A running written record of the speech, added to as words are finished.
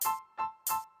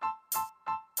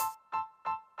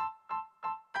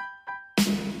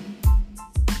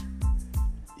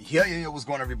Yeah, what's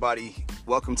going on, everybody?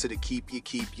 Welcome to the Keep Your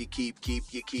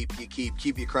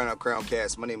Crown Up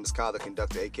Crowncast. My name is Kyle, the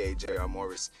conductor, aka J.R.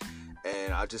 Morris,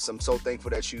 and I'm so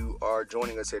thankful that you are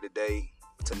joining us here today,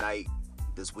 tonight,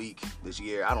 this week, this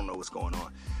year. I don't know what's going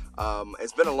on.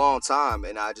 It's been a long time,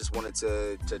 and I just wanted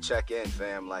to check in,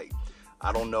 fam. Like,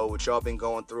 I don't know what y'all been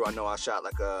going through. I know I shot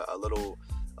like a little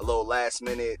last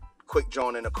minute quick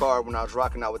joint in the car when I was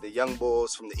rocking out with the Young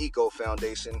Bulls from the Eco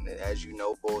Foundation. And as you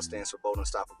know, Bull stands for Bold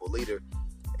Unstoppable Leader.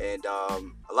 And a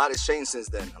lot has changed since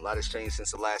then. A lot has changed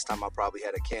since the last time I probably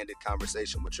had a candid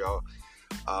conversation with y'all.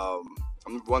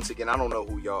 Once again, I don't know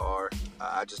who y'all are.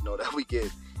 I just know that we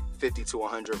get 50 to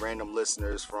 100 random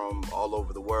listeners from all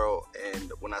over the world.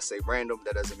 And when I say random,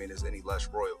 that doesn't mean it's any less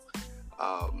royal.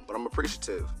 But I'm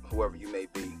appreciative, whoever you may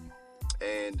be.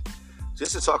 And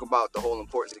just to talk about the whole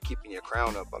importance of keeping your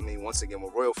crown up. I mean, once again,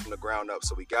 we're royal from the ground up,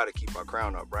 so we got to keep our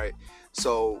crown up, right?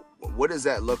 So what does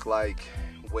that look like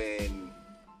when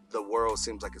the world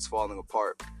seems like it's falling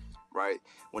apart, right?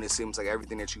 When it seems like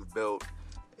everything that you've built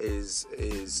is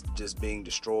just being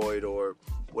destroyed? Or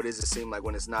what does it seem like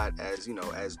when it's not as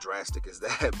drastic as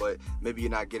that, but maybe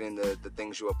you're not getting the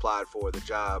things you applied for, the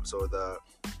jobs or the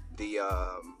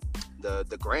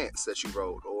grants that you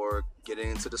wrote, or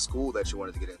getting into the school that you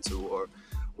wanted to get into, or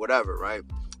whatever, right?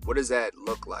 What does that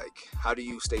look like? How do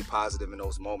you stay positive in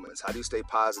those moments? How do you stay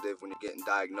positive when you're getting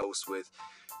diagnosed with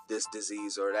this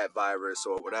disease or that virus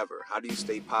or whatever? How do you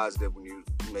stay positive when you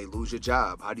may lose your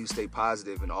job? How do you stay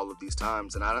positive in all of these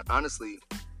times? And honestly,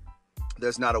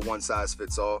 there's not a one size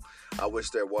fits all. I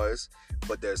wish there was,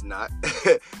 but there's not.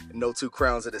 No two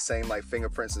crowns are the same, like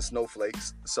fingerprints and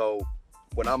snowflakes. So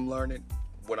what I'm learning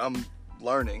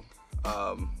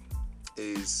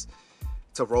is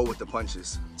to roll with the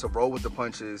punches,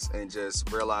 and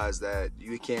just realize that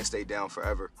you can't stay down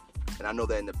forever. And I know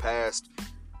that in the past,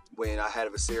 when I had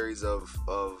a series of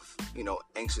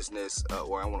anxiousness,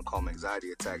 or I want to call them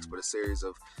anxiety attacks, but a series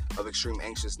of extreme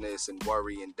anxiousness and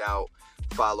worry and doubt,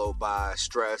 followed by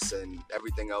stress and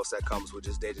everything else that comes with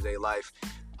just day-to-day life.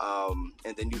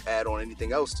 And then you add on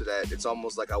anything else to that, it's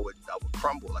almost like I would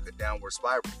crumble, like a downward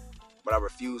spiral. But I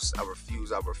refuse to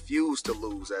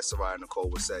lose, as Soraya Nicole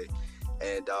would say.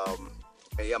 And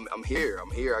hey, I'm here.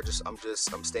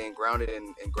 I'm staying grounded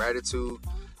in gratitude,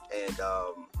 and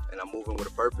I'm moving with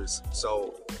a purpose.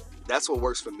 So that's what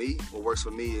works for me. What works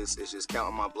for me is just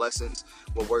counting my blessings.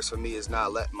 What works for me is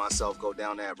not letting myself go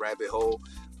down that rabbit hole.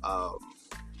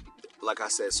 Like I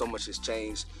said, so much has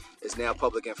changed. It's now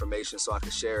public information, so I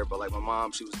can share it. But like my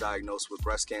mom, she was diagnosed with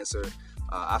breast cancer.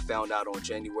 I found out on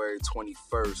January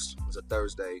 21st, it was a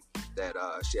Thursday, that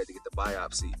she had to get the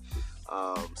biopsy.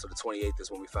 So the 28th is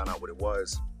when we found out what it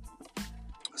was.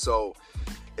 So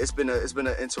it's been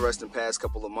an interesting past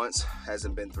couple of months.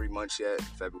 Hasn't been 3 months yet.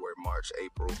 February, March,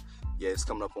 April. Yeah, it's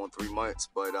coming up on 3 months,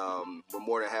 but we're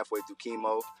more than halfway through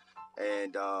chemo.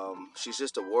 And she's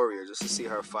just a warrior. Just to see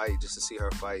her fight,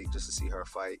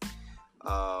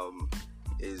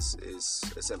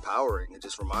 is empowering. It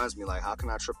just reminds me, like, how can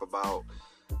I trip about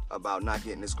not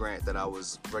getting this grant that I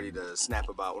was ready to snap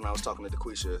about when I was talking to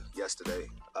DeQuisha yesterday.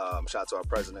 Shout out to our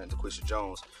president, DeQuisha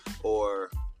Jones.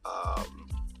 Or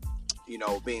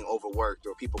being overworked,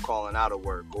 or people calling out of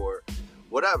work, or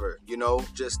whatever,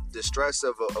 just the stress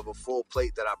of a full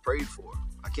plate that I prayed for.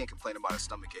 I can't complain about a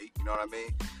stomachache, you know what I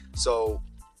mean? So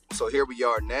here we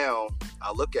are now.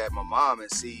 I look at my mom and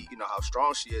see, how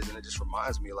strong she is, and it just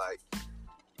reminds me, like,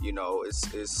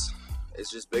 it's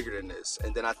just bigger than this.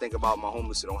 And then I think about my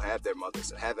homies who don't have their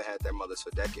mothers and haven't had their mothers for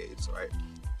decades, right?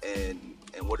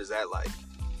 And what is that like?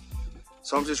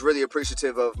 So I'm just really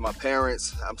appreciative of my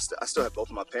parents. I still have both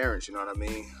of my parents, you know what I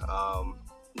mean?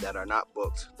 That are not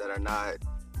booked, that are not,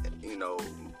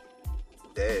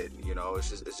 dead.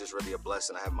 It's just really a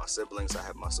blessing. I have my siblings, I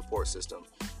have my support system,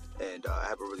 and I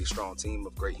have a really strong team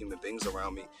of great human beings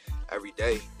around me every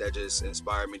day that just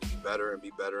inspire me to be better and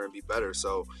be better and be better.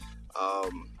 So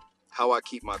how I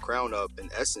keep my crown up, in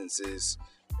essence, is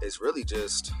really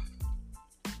just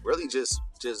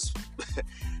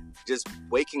just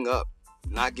waking up,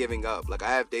 not giving up. Like, I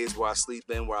have days where I sleep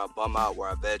in, where I bum out, where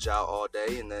I veg out all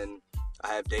day, and then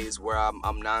I have days where I'm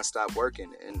nonstop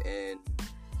working, and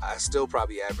I still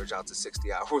probably average out to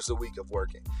 60 hours a week of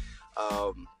working.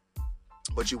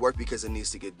 But you work because it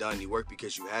needs to get done. You work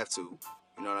because you have to.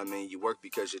 You know what I mean? You work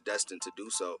because you're destined to do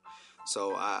so.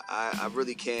 So I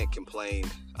really can't complain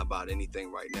about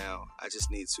anything right now. I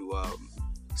just need to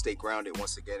stay grounded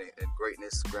once again in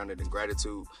greatness, grounded in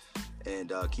gratitude,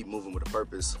 and keep moving with a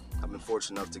purpose. I've been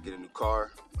fortunate enough to get a new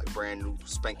car, like brand new,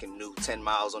 spanking new, 10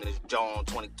 miles on this John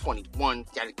 2021.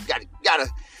 Gotta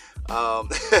Um,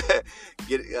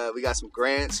 we got some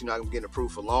grants. I'm getting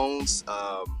approved for loans,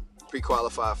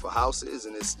 pre-qualified for houses,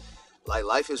 and it's like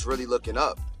life is really looking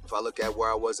up. If I look at where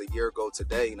I was a year ago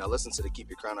today, I listen to the Keep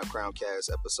Your Crown Up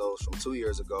Crowncast episodes from 2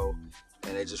 years ago,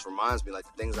 and it just reminds me like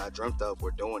the things I dreamt of,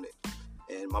 we're doing it.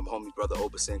 And my homie brother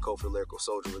Obasan, Kofi Lyrical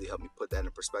Soldier, really helped me put that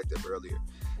in perspective earlier.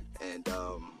 And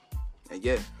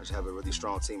yeah, I just have a really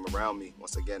strong team around me.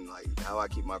 Once again, like how I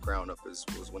keep my crown up was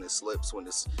when it slips, when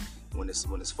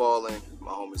it's falling,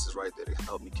 my homies is right there to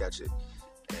help me catch it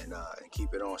and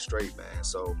keep it on straight, man.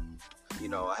 So,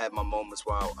 I have my moments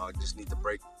where I just need to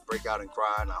break out and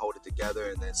cry, and I hold it together.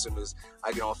 And then as soon as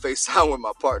I get on FaceTime with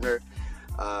my partner,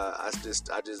 I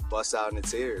just bust out into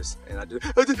tears, and I do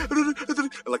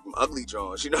like them ugly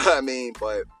drawings, you know what I mean?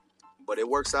 But it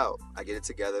works out. I get it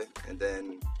together, and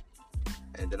then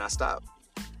I stop.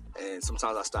 And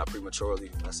sometimes I stop prematurely.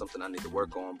 That's something I need to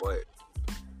work on. But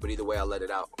either way, I let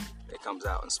it out. It comes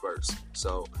out in spurts.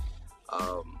 So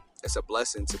it's a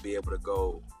blessing to be able to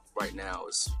go right now.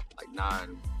 It's like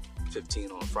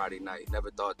 9:15 on a Friday night.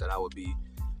 Never thought that I would be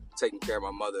taking care of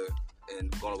my mother and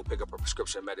going to go pick up her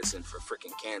prescription medicine for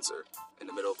freaking cancer in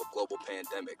the middle of a global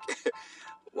pandemic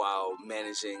while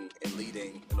managing and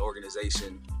leading an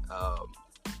organization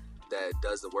that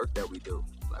does the work that we do.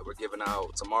 Like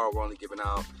tomorrow we're only giving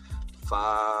out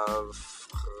about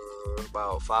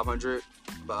 500,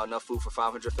 about enough food for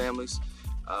 500 families,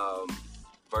 about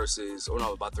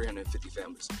 350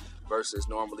 families, versus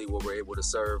normally where we're able to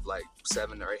serve like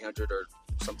 700 or 800 or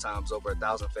sometimes over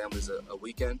 1,000 families a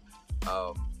weekend.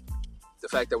 The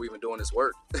fact that we've been doing this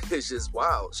work is just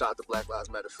wow. Shout out to Black Lives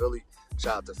Matter Philly,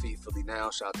 shout out to Feed Philly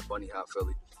Now, shout out to Bunny Hop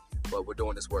Philly, but we're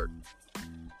doing this work.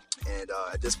 And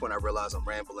at this point, I realize I'm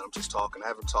rambling. I'm just talking. I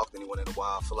haven't talked to anyone in a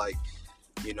while. I feel like,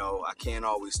 I can't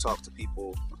always talk to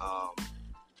people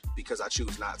because I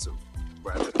choose not to.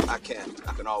 Rather, I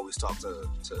can always talk to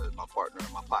my partner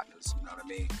and my partners. You know what I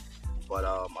mean? But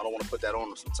I don't want to put that on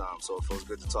them sometimes. So it feels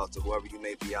good to talk to whoever you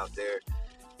may be out there.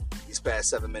 These past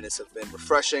 7 minutes have been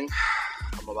refreshing.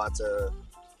 I'm about to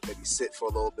maybe sit for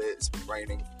a little bit. It's been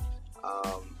raining.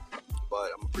 But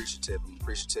I'm appreciative.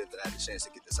 That I had the chance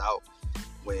to get this out.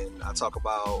 When I talk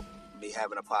about me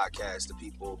having a podcast to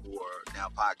people who are now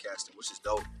podcasting, which is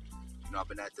dope. I've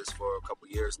been at this for a couple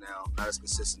years now, not as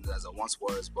consistent as I once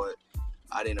was, but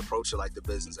I didn't approach it like the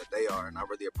business that they are, and I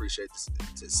really appreciate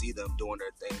to see them doing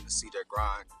their thing, to see their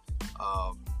grind.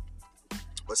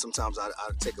 But sometimes I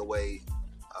take away,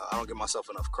 I don't give myself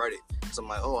enough credit. So I'm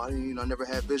like, I never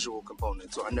had visual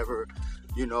components, or I never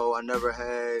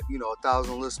had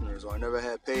 1,000 listeners, or I never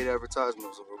had paid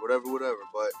advertisements, or whatever.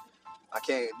 But I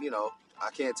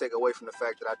can't take away from the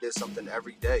fact that I did something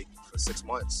every day for 6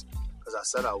 months because I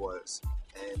said I was.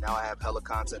 And now I have hella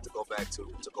content to go back to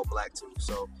go black to.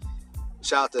 So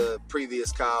shout out to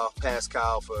past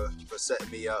Kyle for setting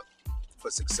me up for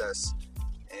success.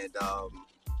 And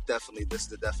definitely this is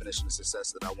the definition of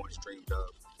success that I once dreamed of.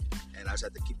 And I just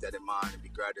have to keep that in mind and be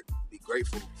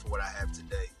grateful for what I have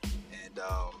today.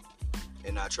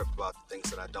 And not trip about the things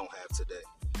that I don't have today.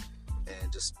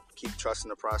 And just keep trusting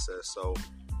the process. So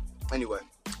anyway,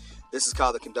 this is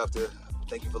Kyle the Conductor.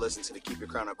 Thank you for listening to the Keep Your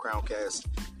Crown Up Crowncast.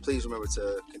 Please remember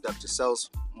to conduct yourselves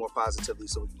more positively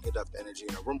so we can conduct energy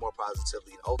in a room more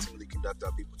positively and ultimately conduct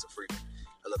our people to freedom.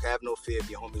 And look, have no fear if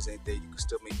your homies ain't there. You can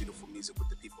still make beautiful music with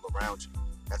the people around you.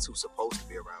 That's who's supposed to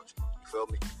be around you. You feel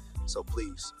me? So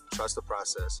please, trust the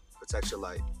process. Protect your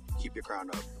light. Keep your crown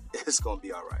up. It's going to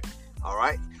be all right. All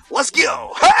right? Let's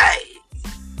go! Hey!